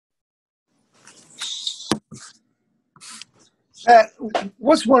Pat,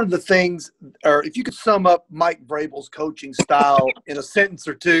 what's one of the things, or if you could sum up Mike Vrabel's coaching style in a sentence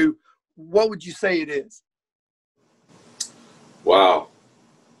or two, what would you say it is? Wow.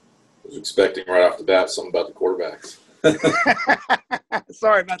 I was expecting right off the bat something about the quarterbacks.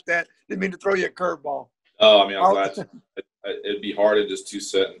 Sorry about that. Didn't mean to throw you a curveball. Oh, I mean, I'm glad. It'd be hard in just two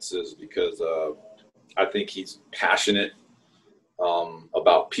sentences because I think he's passionate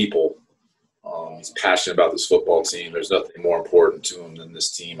about people. He's passionate about this football team. There's nothing more important to him than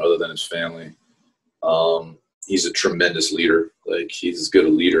this team other than his family. He's a tremendous leader. Like, he's as good a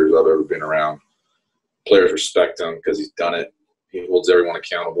leader as I've ever been around. Players respect him because he's done it. He holds everyone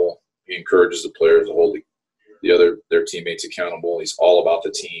accountable. He encourages the players to hold their teammates accountable. He's all about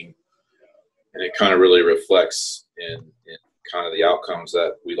the team. And it kind of really reflects in kind of the outcomes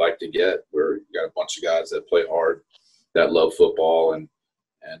that we like to get, where you got a bunch of guys that play hard, that love football, and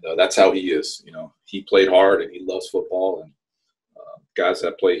that's how he is. You know, he played hard and he loves football, and guys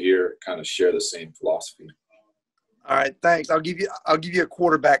that play here kind of share the same philosophy. All right, thanks. I'll give you a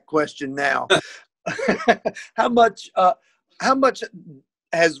quarterback question now. How much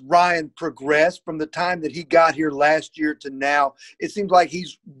has Ryan progressed from the time that he got here last year to now? It seems like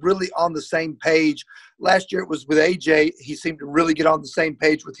he's really on the same page. Last year it was with AJ. He seemed to really get on the same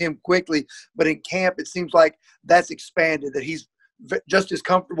page with him quickly. But in camp, it seems like that's expanded, that he's just as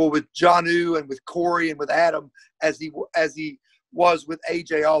comfortable with Jonnu and with Corey and with Adam as he was with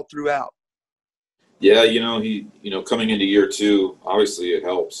AJ all throughout. Yeah, coming into year two, obviously it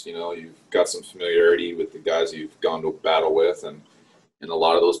helps. You know, you've got some familiarity with the guys you've gone to battle with, and a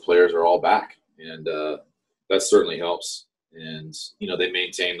lot of those players are all back, and that certainly helps. And, they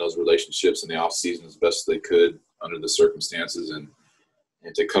maintain those relationships in the off season as best they could under the circumstances, and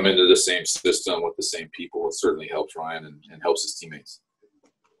to come into the same system with the same people, it certainly helps Ryan and helps his teammates.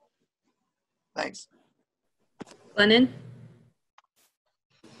 Thanks. Lennon?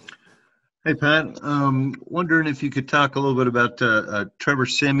 Hey, Pat. Wondering if you could talk a little bit about Trevor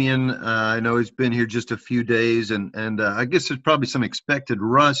Siemian. I know he's been here just a few days, and I guess there's probably some expected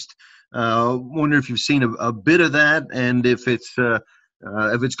rust. Wonder if you've seen a bit of that, and if it's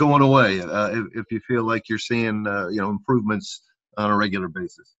going away, if you feel like you're seeing improvements on a regular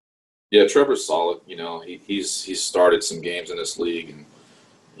basis. Yeah, Trevor's solid. He's started some games in this league, and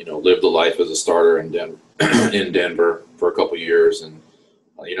lived a life as a starter in Denver for a couple of years, and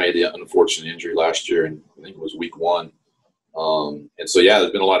he had the unfortunate injury last year, and I think it was week 1. And so, yeah,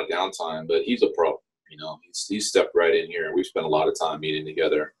 there's been a lot of downtime, but he's a pro. He's stepped right in here, and we've spent a lot of time meeting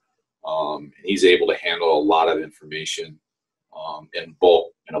together. And he's able to handle a lot of information in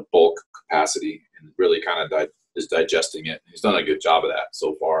a bulk capacity, and really kind of is digesting it. He's done a good job of that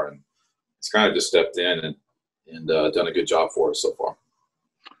so far, and he's kind of just stepped in and done a good job for us so far.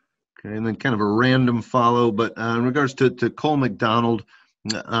 Okay, and then kind of a random follow, but in regards to Cole McDonald,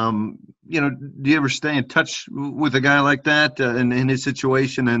 do you ever stay in touch with a guy like that in his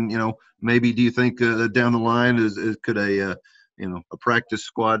situation? And, maybe do you think down the line could a practice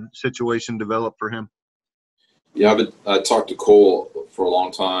squad situation develop for him? Yeah, I talked to Cole for a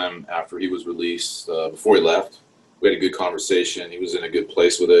long time after he was released, before he left. We had a good conversation. He was in a good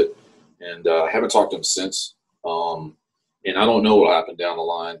place with it. And I haven't talked to him since. And I don't know what will happen down the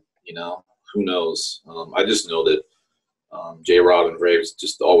line. Who knows? I just know that J-Rob and Braves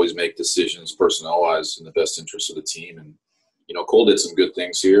just always make decisions personnel-wise in the best interest of the team. And, Cole did some good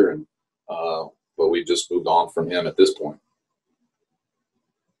things here, and but we've just moved on from him at this point.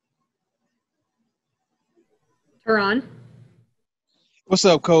 Teron? What's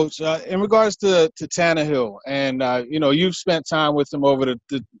up, Coach? In regards to Tannehill, and, you've spent time with him over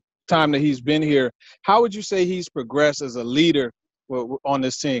the time that he's been here, how would you say he's progressed as a leader on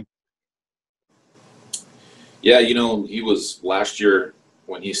this team? Yeah, he was last year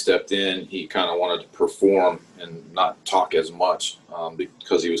when he stepped in, he kind of wanted to perform and not talk as much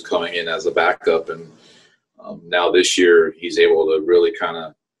because he was coming in as a backup. And now this year he's able to really kind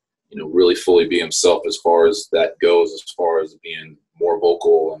of, really fully be himself as far as that goes, as far as being more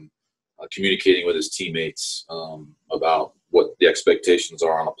vocal and communicating with his teammates about what the expectations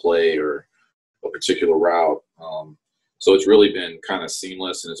are on a play or a particular route. So it's really been kind of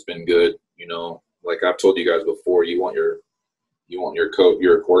seamless, and it's been good. Like I've told you guys before, you want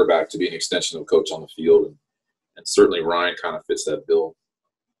your quarterback to be an extension of coach on the field, and certainly Ryan kind of fits that bill.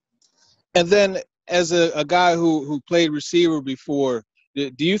 And then, as a guy who played receiver before,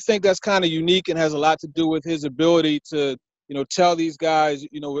 do you think that's kind of unique and has a lot to do with his ability to, tell these guys,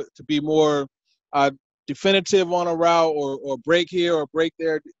 to be more definitive on a route or break here or break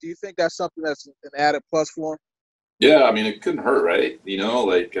there? Do you think that's something that's an added plus for him? Yeah, I mean, it couldn't hurt, right?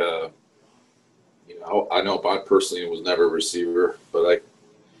 I know I personally was never a receiver, but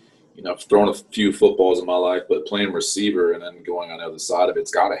I've thrown a few footballs in my life, but playing receiver and then going on the other side of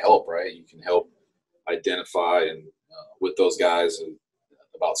it's got to help, right? You can help identify and with those guys and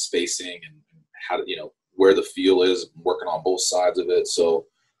about spacing and how to, where the feel is, working on both sides of it. So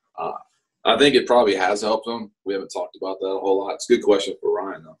I think it probably has helped them. We haven't talked about that a whole lot. It's a good question for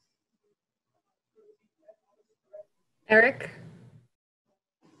Ryan, though. Eric?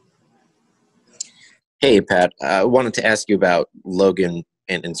 Hey, Pat. I wanted to ask you about Logan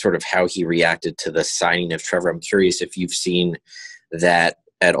and sort of how he reacted to the signing of Trevor. I'm curious if you've seen that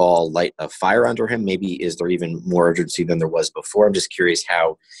at all light a fire under him. Maybe is there even more urgency than there was before? I'm just curious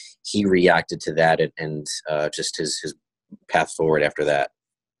how he reacted to that and just his path forward after that.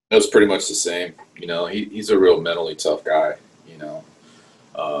 It was pretty much the same. He's a real mentally tough guy.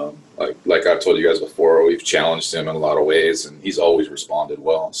 Like I told you guys before, we've challenged him in a lot of ways, and he's always responded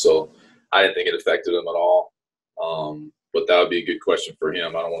well. So I didn't think it affected him at all. But that would be a good question for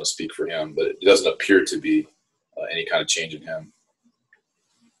him. I don't want to speak for him, but it doesn't appear to be any kind of change in him.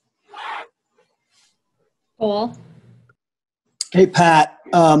 Paul? Hey, Pat.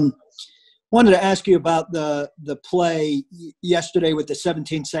 Wanted to ask you about the play yesterday with the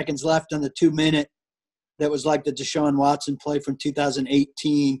 17 seconds left on the 2-minute. That was like the Deshaun Watson play from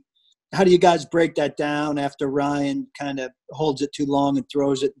 2018. How do you guys break that down after Ryan kind of holds it too long and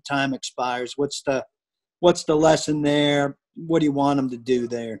throws it and time expires? What's the lesson there? What do you want them to do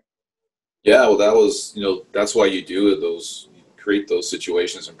there? Yeah, well, that was, that's why you do it. You create those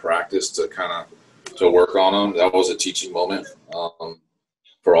situations in practice to to work on them. That was a teaching moment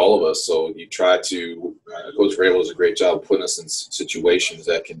for all of us. So you try to, Coach Vrabel does a great job of putting us in situations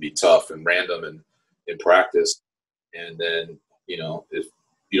that can be tough and random and in practice. And then, if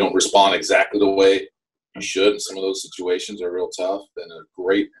you don't respond exactly the way you should, and some of those situations are real tough, then they're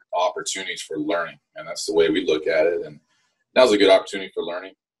great opportunities for learning. And that's the way we look at it. And that was a good opportunity for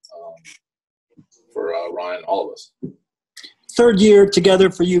learning for Ryan, all of us. Third year together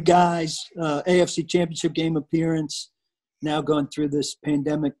for you guys, AFC Championship game appearance, now going through this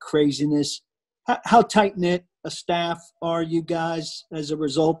pandemic craziness. How tight-knit a staff are you guys as a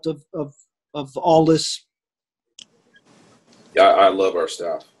result of all this? Yeah, I love our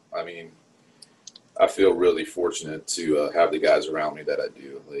staff. I mean, I feel really fortunate to have the guys around me that I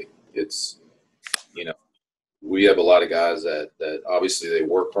do. Like, it's, we have a lot of guys that obviously they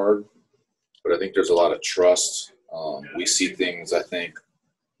work hard, but I think there's a lot of trust. We see things, I think,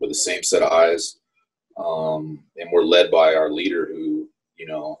 with the same set of eyes. And we're led by our leader who,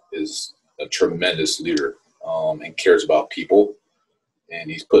 is a tremendous leader and cares about people.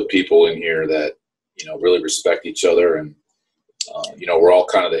 And he's put people in here that, really respect each other. And, we're all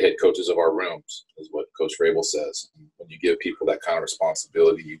kind of the head coaches of our rooms, is what Coach Vrabel says. And when you give people that kind of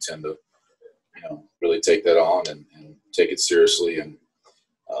responsibility, you tend to, really take that on and take it seriously. And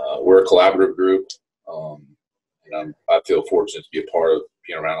we're a collaborative group. And I feel fortunate to be a part of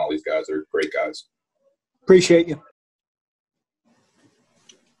being around all these guys. They're great guys. Appreciate you.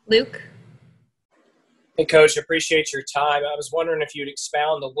 Luke? Hey, Coach, appreciate your time. I was wondering if you'd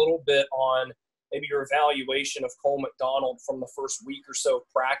expound a little bit on maybe your evaluation of Cole McDonald from the first week or so of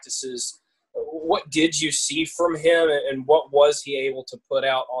practices. What did you see from him, and what was he able to put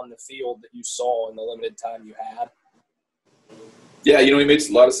out on the field that you saw in the limited time you had? Yeah, he made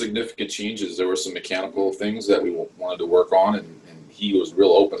a lot of significant changes. There were some mechanical things that we wanted to work on, and he was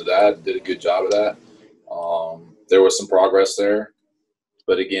real open to that and did a good job of that. There was some progress there.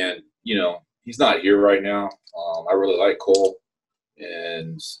 But again, he's not here right now. I really like Cole,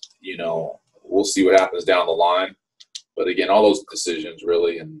 and, we'll see what happens down the line. But again, all those decisions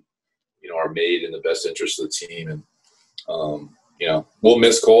really are made in the best interest of the team. And, we'll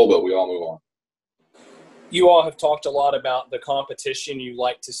miss Cole, but we all move on. You all have talked a lot about the competition you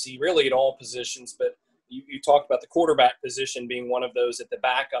like to see really at all positions, but you talked about the quarterback position being one of those at the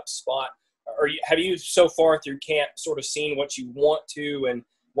backup spot. Have you so far through camp sort of seen what you want to and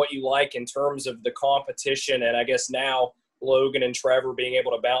what you like in terms of the competition, and I guess now Logan and Trevor being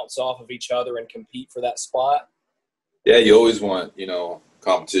able to bounce off of each other and compete for that spot? Yeah, you always want,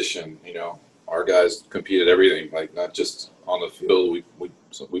 competition. Our guys compete at everything, like not just on the field.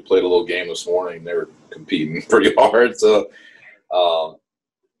 We played a little game this morning. They were competing pretty hard. So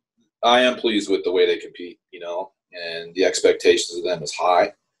I am pleased with the way they compete, and the expectations of them is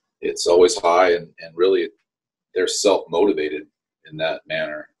high. It's always high, and really they're self-motivated in that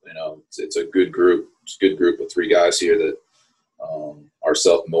manner. It's a good group. It's a good group of three guys here that are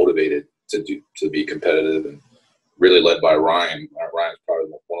self-motivated to be competitive, and really led by Ryan. Ryan's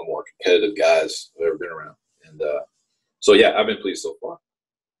probably one of the more competitive guys I've ever been around. And so, yeah, I've been pleased so far.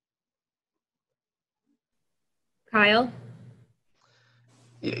 Kyle.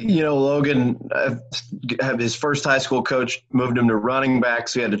 You know, Logan have his first high school coach moved him to running back,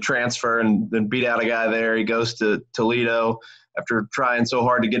 so he had to transfer and then beat out a guy there. He goes to Toledo after trying so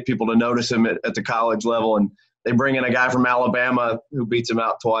hard to get people to notice him at the college level, and they bring in a guy from Alabama who beats him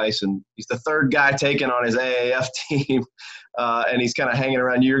out twice, and he's the third guy taken on his AAF team, and he's kind of hanging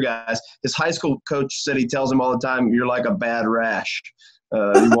around your guys. His high school coach said he tells him all the time, "You're like a bad rash.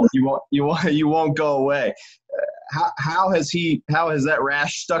 You won't go away." How has that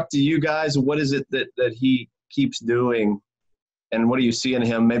rash stuck to you guys? What is it that he keeps doing, and what do you see in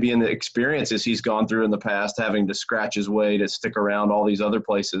him? Maybe in the experiences he's gone through in the past, having to scratch his way to stick around all these other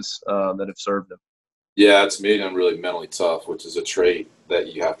places that have served him. Yeah, it's made him really mentally tough, which is a trait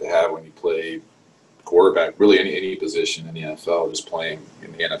that you have to have when you play quarterback. Really, any position in the NFL, just playing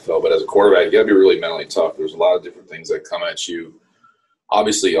in the NFL. But as a quarterback, you got to be really mentally tough. There's a lot of different things that come at you,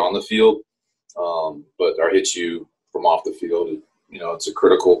 obviously on the field. But hit you from off the field. You know, it's a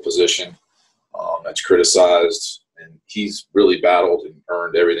critical position that's criticized, and he's really battled and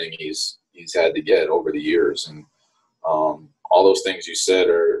earned everything he's had to get over the years. And all those things you said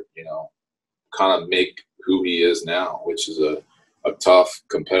are, you know, kind of make who he is now, which is a tough,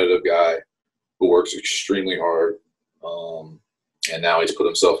 competitive guy who works extremely hard. And now he's put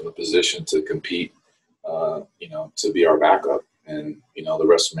himself in the position to compete, you know, to be our backup. And, you know, the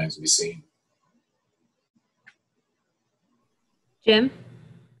rest remains to be seen. Jim.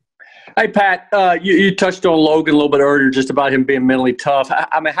 Hey, Pat, you touched on Logan a little bit earlier just about him being mentally tough.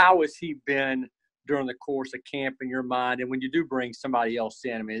 I mean, how has he been during the course of camp in your mind? And when you do bring somebody else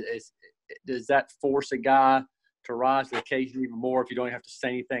in, I mean, does that force a guy to rise to the occasion even more if you don't have to say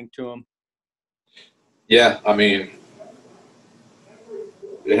anything to him? Yeah, I mean,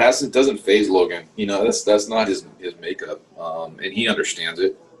 it doesn't faze Logan. You know, that's not his makeup, and he understands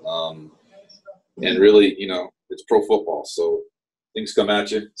it. And really, you know, it's pro football, so things come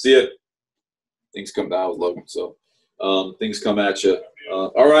at you. See it. Things come down with Logan. So things come at you.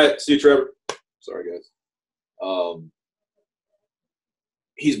 All right. See you, Trevor. Sorry, guys.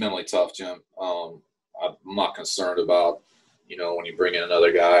 He's mentally tough, Jim. I'm not concerned about, you know, when you bring in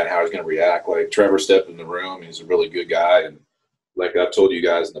another guy and how he's going to react. Like, Trevor stepped in the room. He's a really good guy. And like I've told you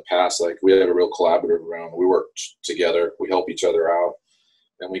guys in the past, like, we have a real collaborative room. We work together. We help each other out.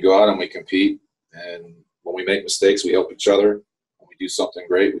 And we go out and we compete. And when we make mistakes, we help each other. When we do something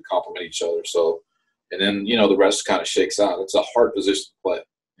great, we compliment each other. So, and then, you know, the rest kind of shakes out. It's a hard position to play.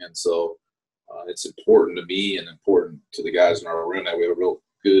 And so it's important to me and important to the guys in our room that we have a real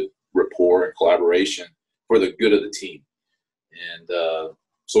good rapport and collaboration for the good of the team. And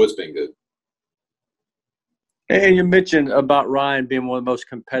so it's been good. And you mentioned about Ryan being one of the most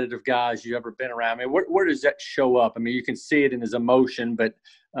competitive guys you've ever been around. I mean, where does that show up? I mean, you can see it in his emotion, but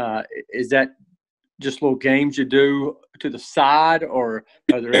is that just little games you do to the side, or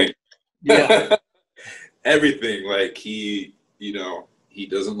are there yeah. Everything. Like, he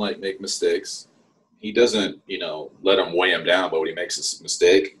doesn't like make mistakes. He doesn't, let him weigh him down, but when he makes a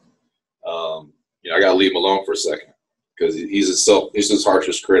mistake, I got to leave him alone for a second, because he's his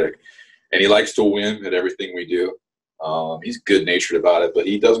harshest critic, and he likes to win at everything we do. He's good-natured about it, but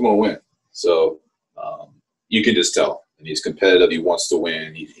he does want to win. So you can just tell. And he's competitive. He wants to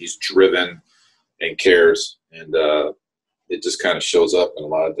win. He's driven and cares, and it just kind of shows up in a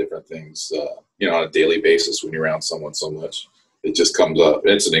lot of different things, on a daily basis when you're around someone so much. It just comes up.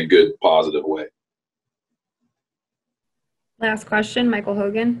 It's in a good, positive way. Last question, Michael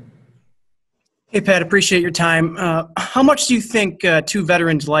Hogan. Hey, Pat, appreciate your time. How much do you think two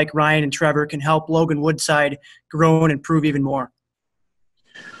veterans like Ryan and Trevor can help Logan Woodside grow and improve even more?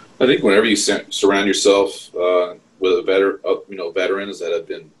 I think whenever you surround yourself with veterans that have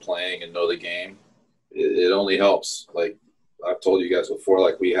been playing and know the game, it only helps. Like I've told you guys before,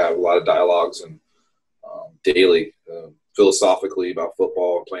 like, we have a lot of dialogues and daily, philosophically about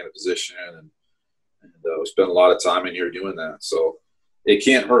football and playing a position, and we spend a lot of time in here doing that. So it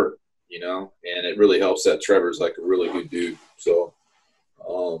can't hurt, and it really helps that Trevor's like a really good dude. So,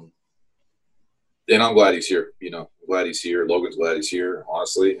 and I'm glad he's here. Glad he's here. Logan's glad he's here,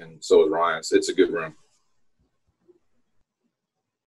 honestly, and so is Ryan. It's a good room.